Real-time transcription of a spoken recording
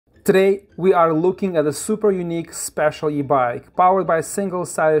Today, we are looking at a super unique special e-bike powered by a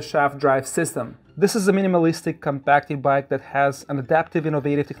single-sided shaft drive system. This is a minimalistic, compact e-bike that has an adaptive,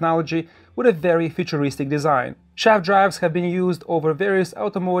 innovative technology with a very futuristic design. Shaft drives have been used over various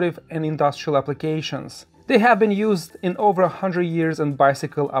automotive and industrial applications. They have been used in over 100 years in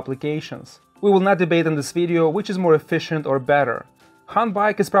bicycle applications. We will not debate in this video which is more efficient or better.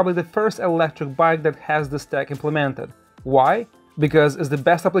 HONBIKE is probably the first electric bike that has this tech implemented. Why? Because it's the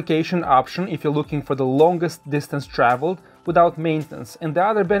best application option if you're looking for the longest distance traveled without maintenance, and the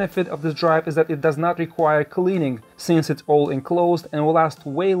other benefit of this drive is that it does not require cleaning since it's all enclosed and will last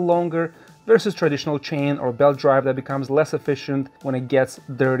way longer versus traditional chain or belt drive that becomes less efficient when it gets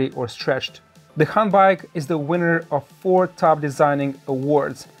dirty or stretched. The HONBIKE is the winner of 4 top designing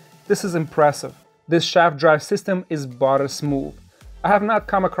awards. This is impressive. This shaft drive system is butter smooth. I have not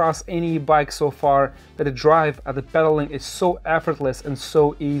come across any bike so far that the drive at the pedaling is so effortless and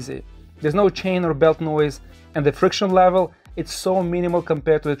so easy. There's no chain or belt noise, and the friction level, it's so minimal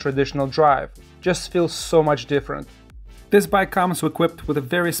compared to the traditional drive. Just feels so much different. This bike comes equipped with a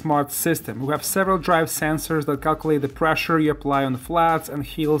very smart system. We have several drive sensors that calculate the pressure you apply on the flats and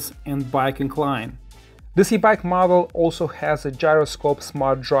hills and bike incline. This e-bike model also has a gyroscope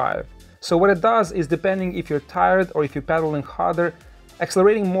smart drive. So what it does is, depending if you're tired or if you're pedaling harder,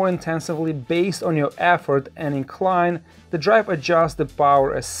 accelerating more intensively based on your effort and incline, the drive adjusts the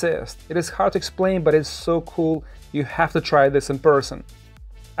power assist. It is hard to explain, but it's so cool, you have to try this in person.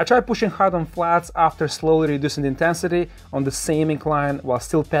 I tried pushing hard on flats after slowly reducing the intensity on the same incline while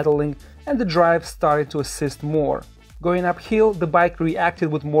still pedaling, and the drive started to assist more. Going uphill, the bike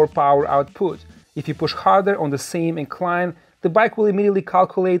reacted with more power output. If you push harder on the same incline, the bike will immediately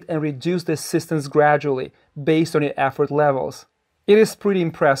calculate and reduce the assistance gradually, based on your effort levels. It is pretty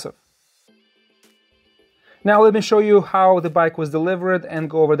impressive. Now let me show you how the bike was delivered and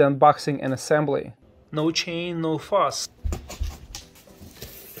go over the unboxing and assembly. No chain, no fuss.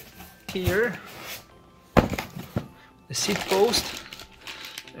 Here, the seat post,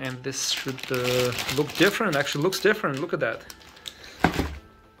 and this should look different. Actually looks different, look at that.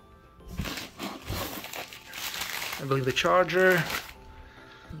 I believe the charger,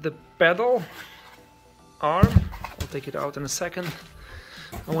 the pedal arm, I'll take it out in a second.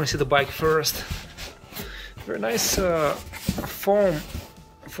 I want to see the bike first. Very nice foam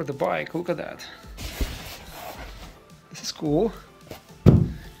for the bike, look at that. This is cool.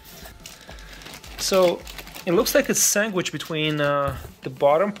 So it looks like it's sandwiched between the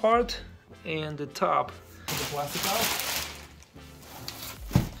bottom part and the top. Put the plastic out.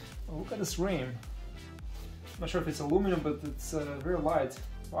 Oh, look at this rim. Not sure if it's aluminum, but it's very light.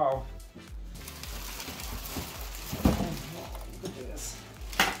 Wow. Look at this.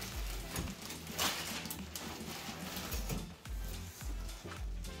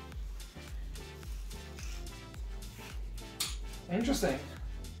 Interesting.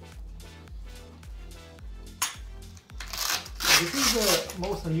 This is the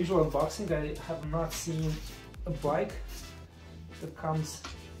most unusual unboxing. I have not seen a bike that comes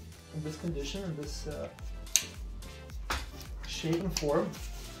in this condition, in this shape and form.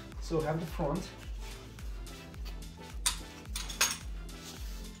 So have the front.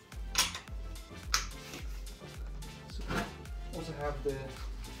 So also have the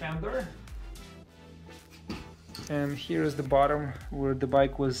fender. And here is the bottom where the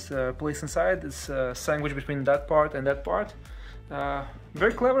bike was placed inside. It's sandwiched between that part and that part.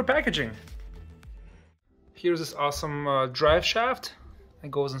 Very clever packaging. Here's this awesome drive shaft. It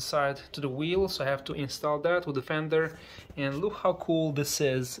goes inside to the wheel, so I have to install that with the fender. And look how cool this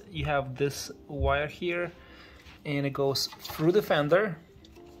is. You have this wire here, and it goes through the fender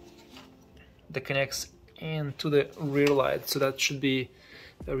that connects into the rear light. So that should be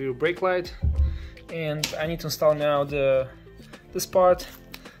the rear brake light. And I need to install now this part.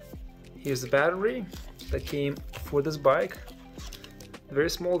 Here's the battery that came for this bike.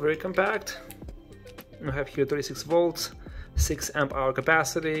 Very small, very compact. I have here 36 volts. 6 amp hour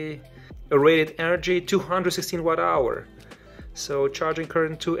capacity, a rated energy 216 watt hour, so charging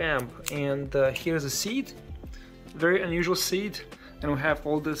current 2 amp. And here's the seat, very unusual seat, and we have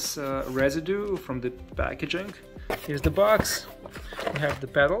all this residue from the packaging. Here's the box, we have the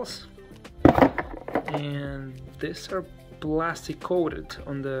pedals, and these are plastic coated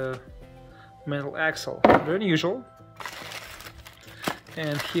on the metal axle, very unusual.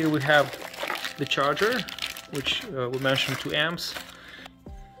 And here we have the charger, which we mentioned 2 amps.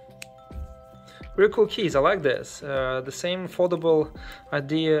 Very cool keys, I like this. The same foldable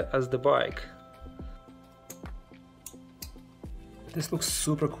idea as the bike. This looks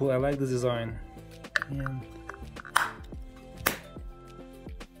super cool, I like the design. And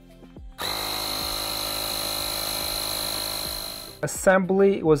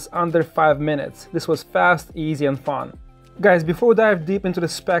Assembly was under 5 minutes. This was fast, easy and fun. Guys, before we dive deep into the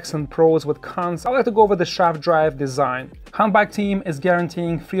specs and pros with cons, I'd like to go over the shaft drive design. HONBIKE team is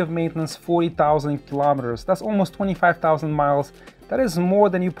guaranteeing free of maintenance 40,000 kilometers. That's almost 25,000 miles. That is more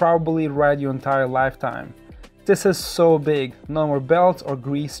than you probably ride your entire lifetime. This is so big, no more belts or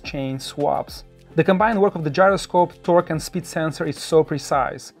grease chain swaps. The combined work of the gyroscope, torque and speed sensor is so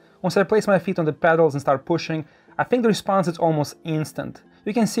precise. Once I place my feet on the pedals and start pushing, I think the response is almost instant.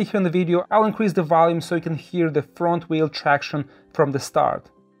 You can see here in the video, I'll increase the volume so you can hear the front wheel traction from the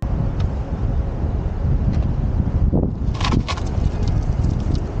start.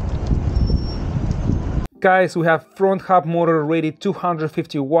 Guys, we have front hub motor rated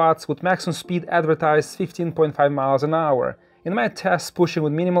 250 watts with maximum speed advertised 15.5 miles an hour. In my tests pushing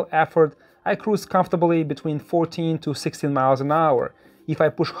with minimal effort, I cruise comfortably between 14 to 16 miles an hour. If I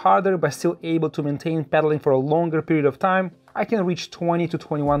push harder but still able to maintain pedaling for a longer period of time, I can reach 20 to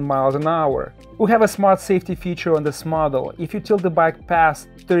 21 miles an hour. We have a smart safety feature on this model. If you tilt the bike past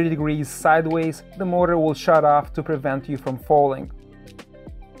 30 degrees sideways, the motor will shut off to prevent you from falling.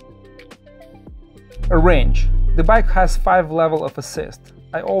 A range. The bike has 5 levels of assist.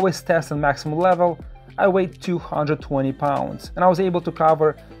 I always test on maximum level. I weighed 220 pounds and I was able to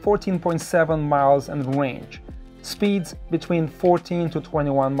cover 14.7 miles in range. Speeds between 14 to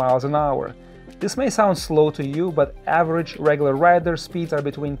 21 miles an hour. This may sound slow to you, but average regular rider speeds are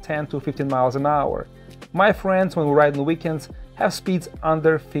between 10 to 15 miles an hour. My friends, when we ride on weekends, have speeds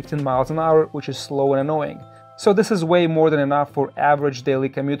under 15 miles an hour, which is slow and annoying. So this is way more than enough for average daily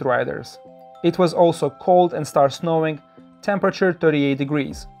commute riders. It was also cold and started snowing, temperature 38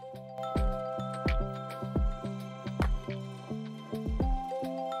 degrees.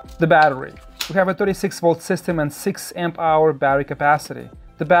 The battery. We have a 36-volt system and 6 amp-hour battery capacity.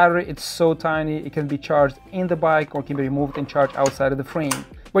 The battery is so tiny it can be charged in the bike or can be removed and charged outside of the frame.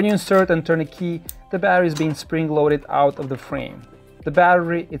 When you insert and turn a key, the battery is being spring-loaded out of the frame. The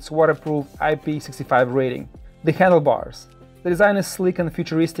battery is waterproof IP65 rating. The handlebars. The design is sleek and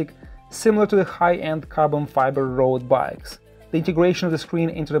futuristic, similar to the high-end carbon fiber road bikes. The integration of the screen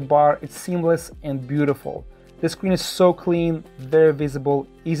into the bar is seamless and beautiful. The screen is so clean, very visible,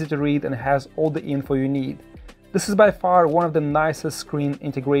 easy to read and has all the info you need. This is by far one of the nicest screen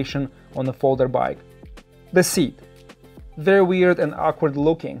integration on a folder bike. The seat. Very weird and awkward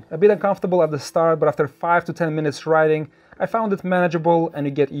looking. A bit uncomfortable at the start, but after 5 to 10 minutes riding, I found it manageable and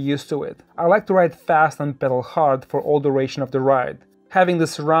you get used to it. I like to ride fast and pedal hard for all duration of the ride. Having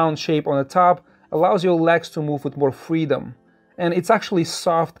this round shape on the top allows your legs to move with more freedom. And it's actually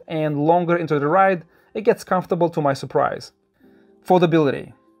soft and longer into the ride, it gets comfortable to my surprise.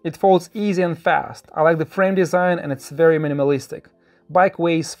 Foldability. It folds easy and fast. I like the frame design and it's very minimalistic. Bike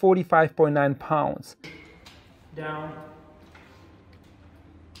weighs 45.9 pounds. Down.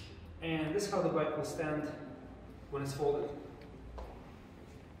 And this is how the bike will stand when it's folded.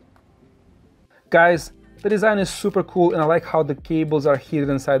 Guys, the design is super cool and I like how the cables are heated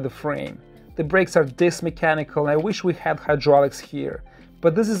inside the frame. The brakes are disc mechanical and I wish we had hydraulics here.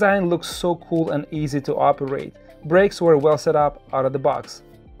 But this design looks so cool and easy to operate. Brakes were well set up out of the box.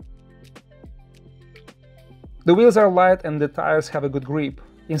 The wheels are light and the tires have a good grip.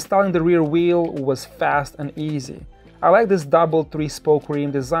 Installing the rear wheel was fast and easy. I like this double 3-spoke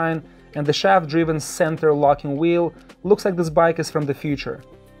rim design and the shaft-driven center locking wheel looks like this bike is from the future.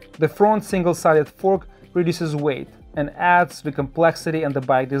 The front single-sided fork reduces weight and adds to the complexity and the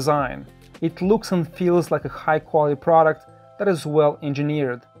bike design. It looks and feels like a high-quality product that is well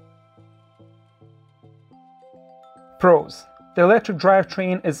engineered. Pros. The electric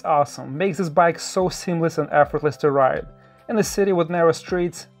drivetrain is awesome, makes this bike so seamless and effortless to ride. In a city with narrow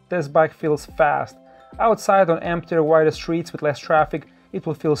streets, this bike feels fast. Outside on emptier, wider streets with less traffic, it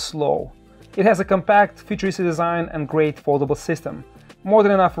will feel slow. It has a compact, futuristic design and great foldable system. More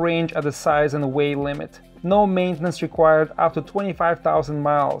than enough range at the size and weight limit. No maintenance required up to 25,000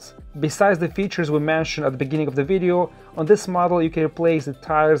 miles. Besides the features we mentioned at the beginning of the video, on this model you can replace the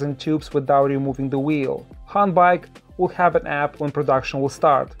tires and tubes without removing the wheel. HONBIKE will have an app when production will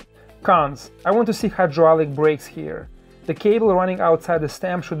start. Cons. I want to see hydraulic brakes here. The cable running outside the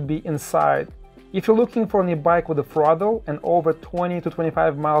stem should be inside. If you're looking for a bike with a throttle and over 20 to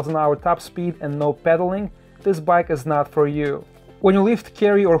 25 miles an hour top speed and no pedaling, this bike is not for you. When you lift,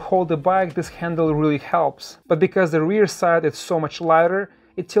 carry or hold the bike, this handle really helps, but because the rear side is so much lighter,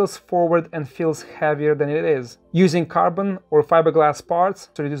 it tilts forward and feels heavier than it is. Using carbon or fiberglass parts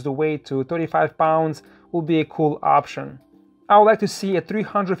to reduce the weight to 35 pounds will be a cool option. I would like to see a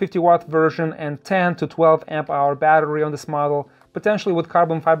 350 watt version and 10 to 12 amp hour battery on this model, potentially with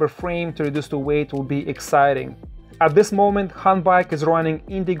carbon fiber frame to reduce the weight will be exciting. At this moment, HONBIKE is running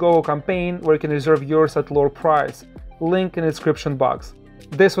Indiegogo campaign where you can reserve yours at lower price. Link in the description box.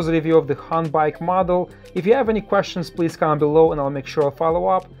 This was a review of the HONBIKE model. If you have any questions, please comment below and I'll make sure I'll follow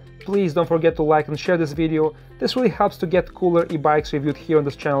up. Please don't forget to like and share this video. This really helps to get cooler e-bikes reviewed here on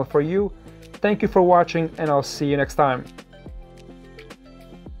this channel for you. Thank you for watching and I'll see you next time.